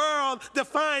this world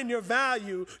define your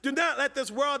value. Do not let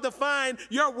this world define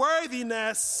your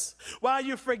worthiness while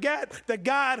you forget the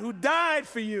God who died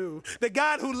for you, the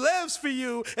God who lives for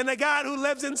you, and the God who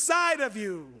lives inside of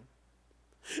you.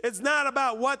 It's not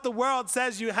about what the world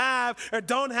says you have or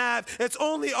don't have. It's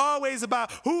only always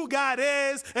about who God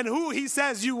is and who he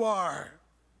says you are.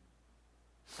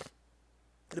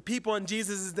 The people in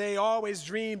Jesus' day always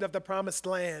dreamed of the promised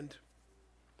land.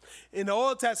 In the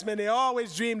Old Testament, they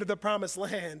always dreamed of the promised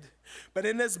land. But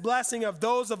in this blessing of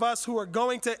those of us who are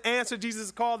going to answer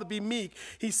Jesus' call to be meek,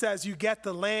 he says you get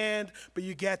the land, but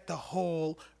you get the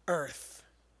whole earth.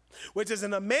 Which is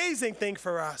an amazing thing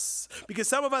for us because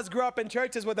some of us grew up in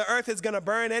churches where the earth is going to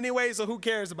burn anyway, so who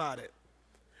cares about it?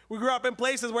 We grew up in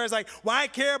places where it's like, why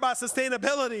care about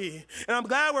sustainability? And I'm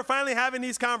glad we're finally having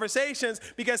these conversations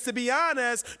because, to be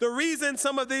honest, the reason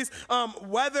some of these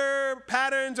weather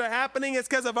patterns are happening is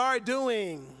because of our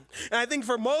doing. And I think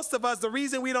for most of us, the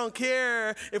reason we don't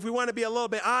care, if we want to be a little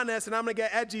bit honest, and I'm going to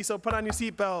get edgy, so put on your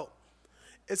seatbelt,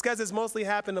 it's because it's mostly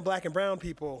happened to black and brown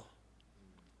people.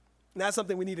 And that's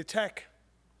something we need to check.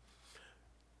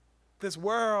 This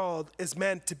world is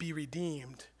meant to be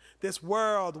redeemed. This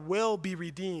world will be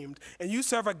redeemed. And you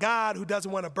serve a God who doesn't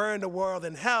want to burn the world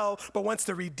in hell, but wants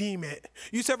to redeem it.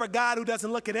 You serve a God who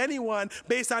doesn't look at anyone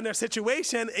based on their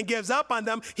situation and gives up on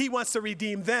them. He wants to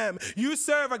redeem them. You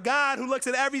serve a God who looks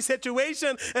at every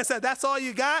situation and says, that's all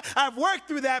you got? I've worked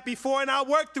through that before and I'll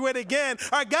work through it again.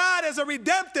 Our God is a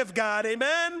redemptive God.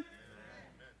 Amen?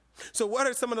 So what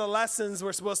are some of the lessons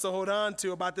we're supposed to hold on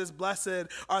to about this blessed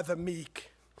are the meek?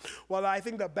 Well, I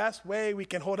think the best way we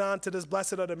can hold on to this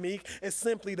blessed are the meek is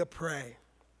simply to pray.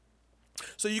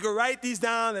 So you can write these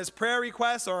down as prayer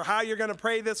requests or how you're going to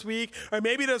pray this week. Or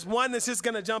maybe there's one that's just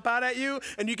going to jump out at you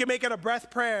and you can make it a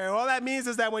breath prayer. All that means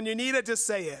is that when you need it, just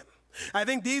say it. I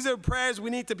think these are prayers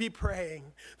we need to be praying.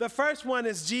 The first one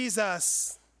is,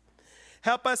 Jesus,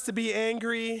 help us to be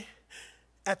angry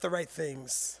at the right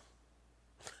things.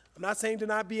 I'm not saying do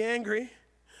not be angry.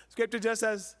 Scripture just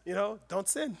says, don't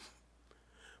sin.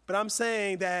 But I'm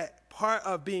saying that part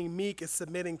of being meek is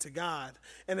submitting to God.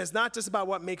 And it's not just about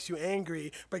what makes you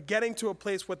angry, but getting to a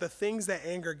place where the things that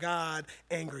anger God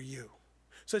anger you.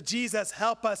 So Jesus,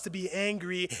 help us to be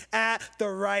angry at the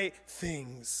right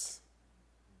things.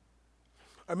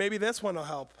 Or maybe this one will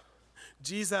help.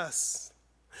 Jesus,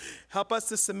 help us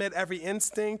to submit every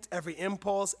instinct, every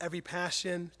impulse, every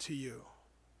passion to you.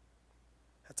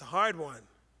 That's a hard one.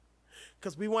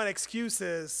 Because we want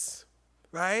excuses,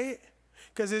 right?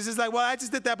 Because it's just like, well, I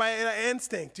just did that by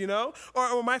instinct,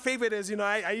 Or my favorite is,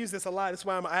 I use this a lot. That's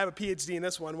why I have a PhD in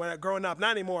this one. When growing up,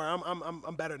 not anymore.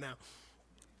 I'm better now.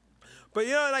 But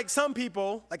like some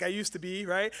people, like I used to be,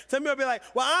 right? Some people be like,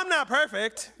 well, I'm not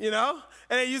perfect, and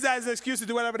they use that as an excuse to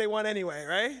do whatever they want anyway,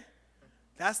 right?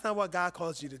 That's not what God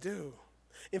calls you to do.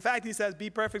 In fact, he says, be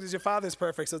perfect as your Father is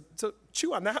perfect. So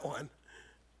chew on that one.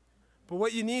 But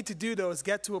what you need to do, though, is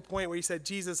get to a point where you said,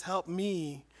 Jesus, help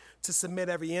me to submit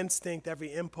every instinct,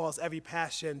 every impulse, every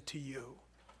passion to you.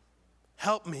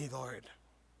 Help me, Lord.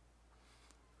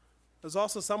 There's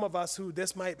also some of us who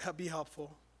this might be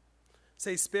helpful.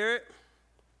 Say, Spirit,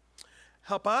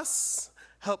 help us,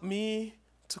 help me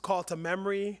to call to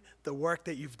memory the work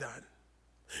that you've done.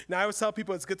 Now, I always tell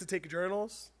people it's good to take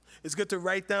journals. It's good to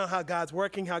write down how God's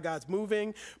working, how God's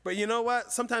moving. But you know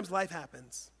what? Sometimes life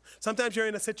happens. Sometimes you're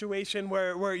in a situation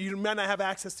where you might not have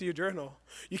access to your journal.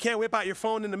 You can't whip out your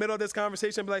phone in the middle of this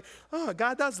conversation and be like, oh,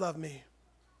 God does love me.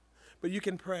 But you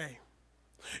can pray.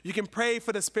 You can pray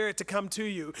for the Spirit to come to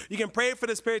you. You can pray for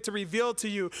the Spirit to reveal to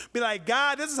you. Be like,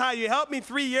 God, this is how you helped me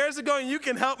 3 years ago, and you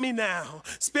can help me now.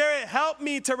 Spirit, help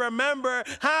me to remember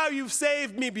how you've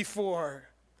saved me before.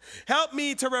 Help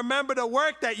me to remember the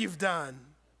work that you've done.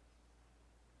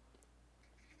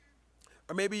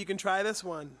 Or maybe you can try this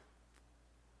one.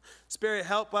 Spirit,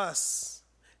 help us,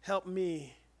 help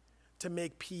me to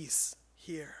make peace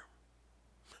here,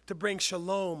 to bring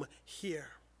shalom here.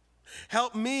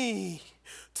 Help me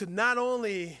to not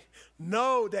only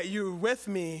know that you're with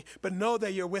me, but know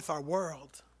that you're with our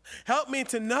world. Help me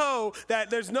to know that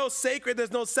there's no sacred,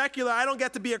 there's no secular. I don't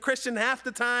get to be a Christian half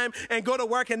the time and go to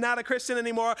work and not a Christian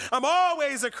anymore. I'm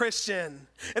always a Christian.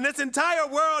 In this entire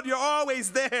world, you're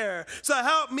always there. So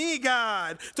help me,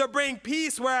 God, to bring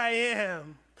peace where I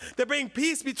am. To bring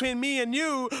peace between me and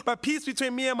you, but peace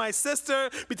between me and my sister,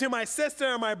 between my sister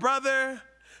and my brother.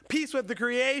 Peace with the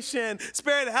creation.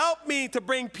 Spirit, help me to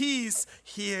bring peace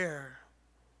here.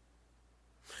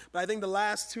 But I think the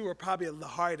last two are probably the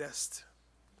hardest.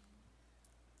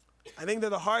 I think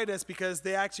they're the hardest because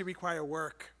they actually require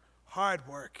work, hard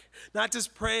work. Not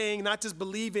just praying, not just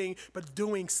believing, but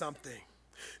doing something.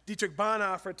 Dietrich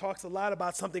Bonhoeffer talks a lot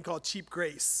about something called cheap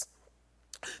grace.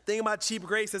 The thing about cheap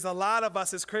grace is a lot of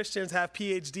us as Christians have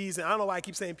PhDs, and I don't know why I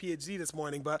keep saying PhD this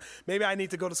morning, but maybe I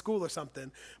need to go to school or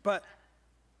something. But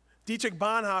Dietrich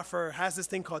Bonhoeffer has this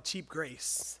thing called cheap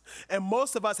grace, and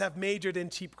most of us have majored in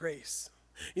cheap grace.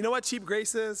 You know what cheap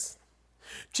grace is?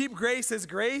 Cheap grace is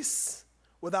grace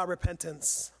without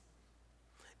repentance.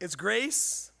 It's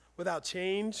grace without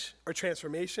change or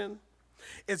transformation.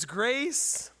 It's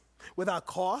grace without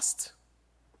cost,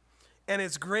 and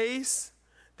it's grace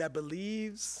that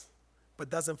believes but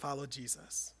doesn't follow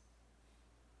Jesus.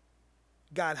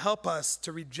 God, help us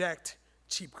to reject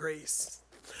cheap grace.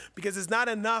 Because it's not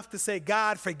enough to say,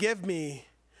 God, forgive me,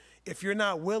 if you're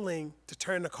not willing to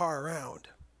turn the car around.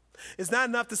 It's not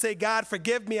enough to say, God,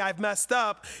 forgive me, I've messed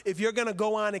up, if you're going to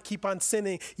go on and keep on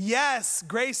sinning. Yes,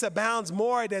 grace abounds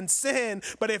more than sin,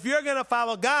 but if you're going to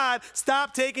follow God,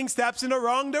 stop taking steps in the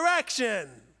wrong direction.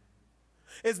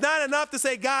 It's not enough to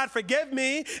say, God, forgive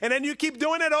me, and then you keep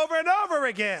doing it over and over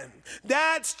again.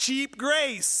 That's cheap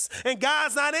grace, and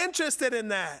God's not interested in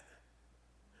that.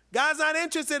 God's not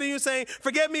interested in you saying,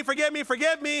 forgive me, forgive me,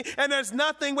 forgive me, and there's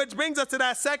nothing, which brings us to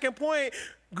that second point.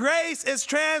 Grace is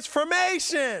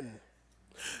transformation.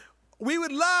 We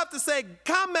would love to say,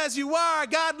 come as you are.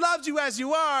 God loves you as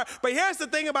you are. But here's the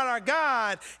thing about our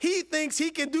God. He thinks he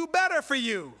can do better for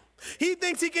you. He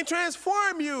thinks he can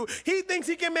transform you. He thinks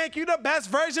he can make you the best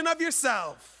version of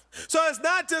yourself. So it's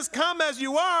not just come as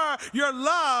you are, you're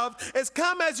loved. It's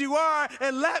come as you are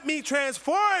and let me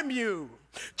transform you.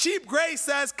 Cheap grace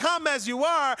says, come as you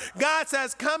are. God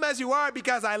says, come as you are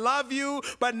because I love you,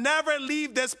 but never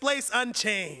leave this place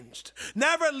unchanged.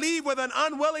 Never leave with an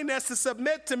unwillingness to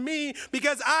submit to me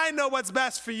because I know what's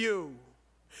best for you.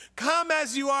 Come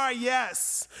as you are,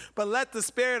 yes, but let the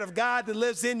Spirit of God that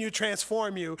lives in you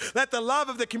transform you. Let the love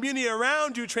of the community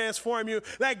around you transform you.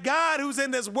 Let God who's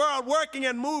in this world working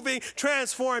and moving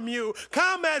transform you.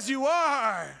 Come as you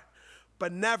are,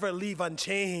 but never leave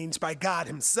unchanged by God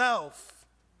himself.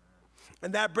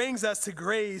 And that brings us to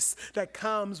grace that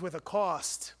comes with a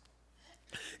cost.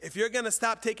 If you're going to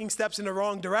stop taking steps in the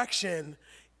wrong direction,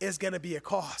 it's going to be a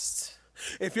cost.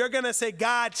 If you're going to say,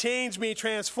 God, change me,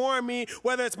 transform me,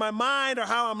 whether it's my mind or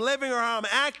how I'm living or how I'm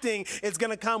acting, it's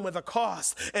going to come with a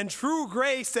cost. And true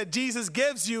grace that Jesus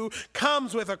gives you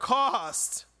comes with a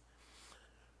cost.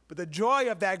 But the joy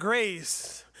of that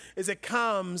grace is it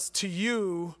comes to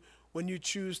you when you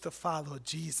choose to follow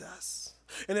Jesus.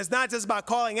 And it's not just about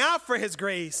calling out for his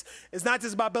grace. It's not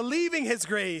just about believing his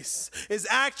grace. It's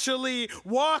actually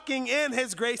walking in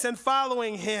his grace and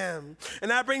following him. And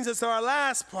that brings us to our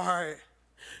last part.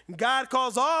 God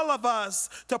calls all of us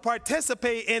to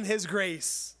participate in his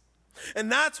grace.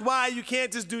 And that's why you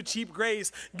can't just do cheap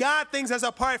grace. God thinks there's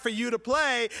a part for you to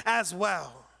play as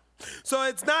well. So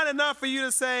it's not enough for you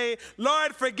to say,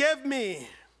 Lord, forgive me,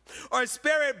 or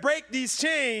Spirit, break these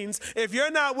chains, if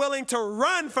you're not willing to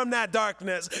run from that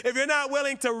darkness, if you're not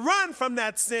willing to run from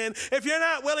that sin, if you're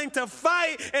not willing to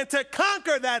fight and to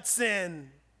conquer that sin.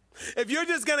 If you're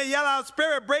just going to yell out,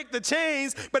 Spirit, break the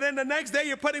chains, but then the next day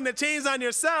you're putting the chains on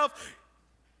yourself,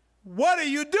 what are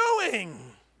you doing?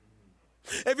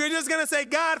 If you're just going to say,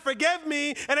 God, forgive me,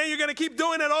 and then you're going to keep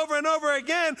doing it over and over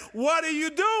again, what are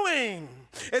you doing?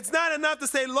 It's not enough to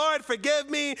say, Lord, forgive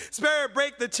me, Spirit,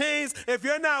 break the chains, if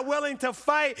you're not willing to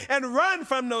fight and run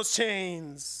from those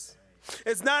chains.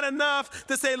 It's not enough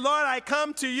to say, Lord, I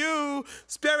come to you,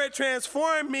 Spirit,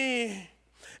 transform me,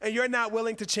 and you're not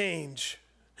willing to change.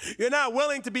 You're not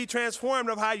willing to be transformed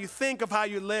of how you think, of how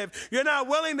you live. You're not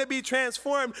willing to be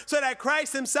transformed so that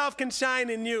Christ himself can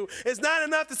shine in you. It's not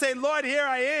enough to say, Lord, here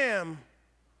I am,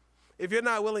 if you're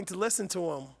not willing to listen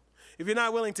to him, if you're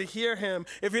not willing to hear him,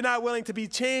 if you're not willing to be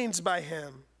changed by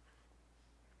him.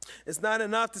 It's not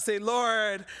enough to say,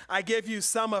 Lord, I give you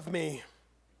some of me.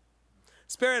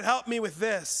 Spirit, help me with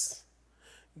this.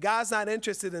 God's not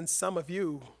interested in some of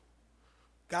you.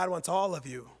 God wants all of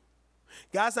you.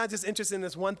 God's not just interested in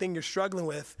this one thing you're struggling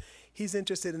with. He's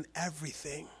interested in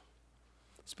everything.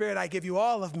 Spirit, I give you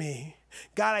all of me.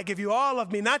 God, I give you all of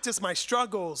me, not just my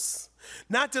struggles,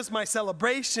 not just my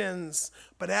celebrations,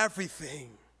 but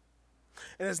everything.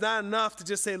 And it's not enough to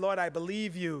just say, Lord, I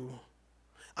believe you.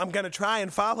 I'm going to try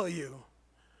and follow you.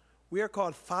 We are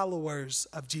called followers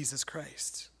of Jesus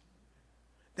Christ.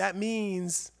 That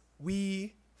means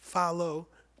we follow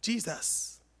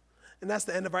Jesus. And that's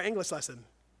the end of our English lesson.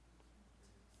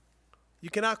 You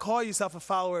cannot call yourself a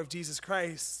follower of Jesus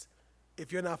Christ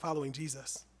if you're not following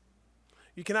Jesus.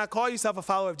 You cannot call yourself a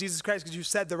follower of Jesus Christ because you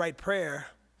said the right prayer,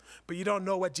 but you don't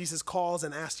know what Jesus calls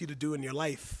and asks you to do in your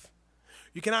life.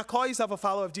 You cannot call yourself a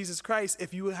follower of Jesus Christ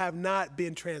if you have not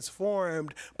been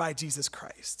transformed by Jesus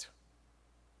Christ.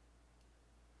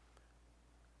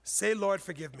 Say, Lord,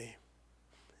 forgive me.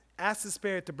 Ask the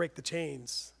Spirit to break the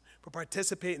chains, but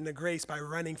participate in the grace by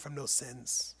running from those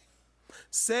sins.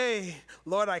 Say,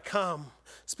 Lord, I come.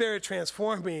 Spirit,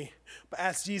 transform me. But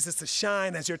ask Jesus to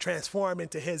shine as you're transformed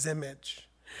into his image.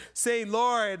 Say,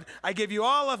 Lord, I give you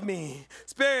all of me.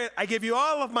 Spirit, I give you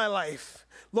all of my life.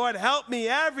 Lord, help me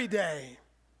every day.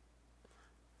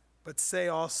 But say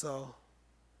also,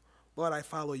 Lord, I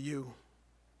follow you.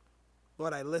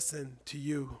 Lord, I listen to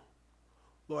you.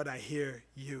 Lord, I hear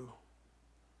you.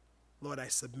 Lord, I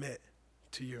submit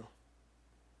to you.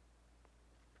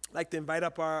 I'd like to invite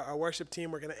up our worship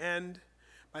team. We're going to end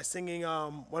by singing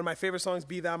one of my favorite songs,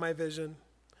 Be Thou My Vision.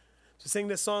 So sing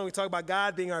this song. We talk about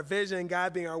God being our vision,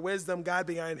 God being our wisdom, God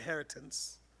being our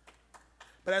inheritance.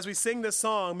 But as we sing this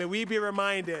song, may we be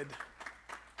reminded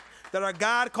that our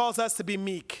God calls us to be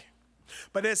meek.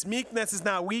 But this meekness is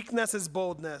not weakness, it's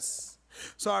boldness.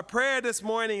 So our prayer this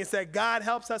morning is that God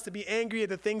helps us to be angry at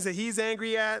the things that he's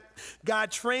angry at.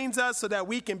 God trains us so that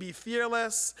we can be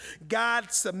fearless.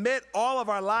 God, submit all of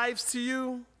our lives to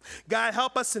you. God,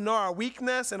 help us to know our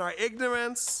weakness and our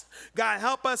ignorance. God,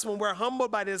 help us when we're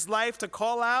humbled by this life to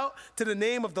call out to the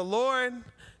name of the Lord.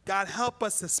 God, help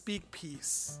us to speak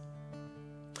peace.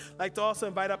 I'd like to also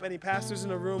invite up any pastors in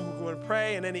the room who want to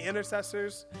pray and any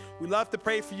intercessors. We love to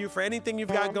pray for you for anything you've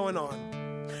got going on.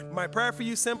 My prayer for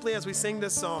you simply as we sing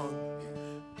this song,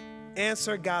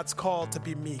 answer God's call to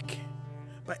be meek,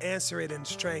 but answer it in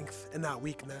strength and not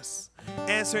weakness.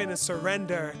 Answer it in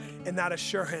surrender and not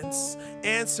assurance.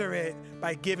 Answer it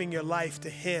by giving your life to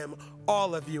him,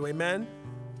 all of you, amen?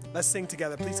 Let's sing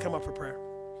together. Please come up for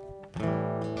prayer.